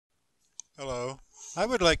Hello. I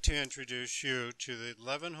would like to introduce you to the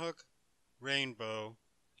Levenhuk Rainbow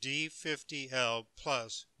D50L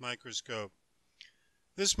Plus microscope.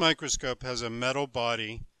 This microscope has a metal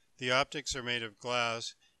body, the optics are made of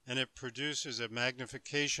glass, and it produces a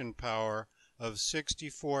magnification power of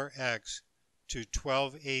 64x to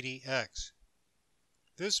 1280x.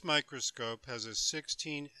 This microscope has a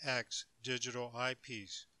 16x digital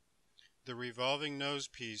eyepiece. The revolving nose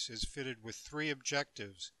piece is fitted with 3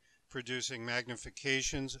 objectives, producing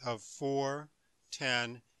magnifications of 4,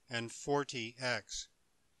 10, and 40x.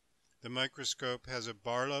 The microscope has a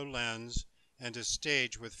Barlow lens and a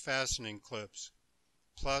stage with fastening clips,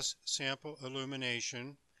 plus sample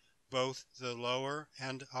illumination, both the lower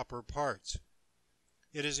and upper parts.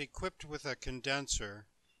 It is equipped with a condenser,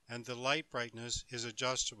 and the light brightness is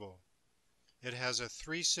adjustable. It has a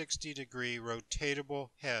 360-degree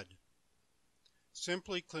rotatable head.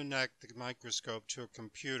 Simply connect the microscope to a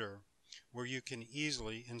computer where you can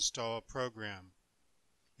easily install a program.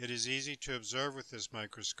 It is easy to observe with this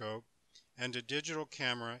microscope, and a digital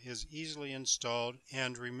camera is easily installed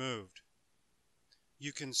and removed.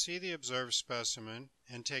 You can see the observed specimen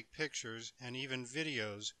and take pictures and even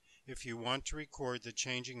videos if you want to record the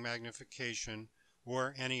changing magnification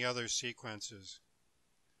or any other sequences.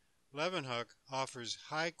 Levenhuk offers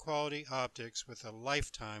high-quality optics with a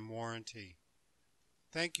lifetime warranty.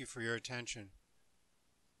 Thank you for your attention.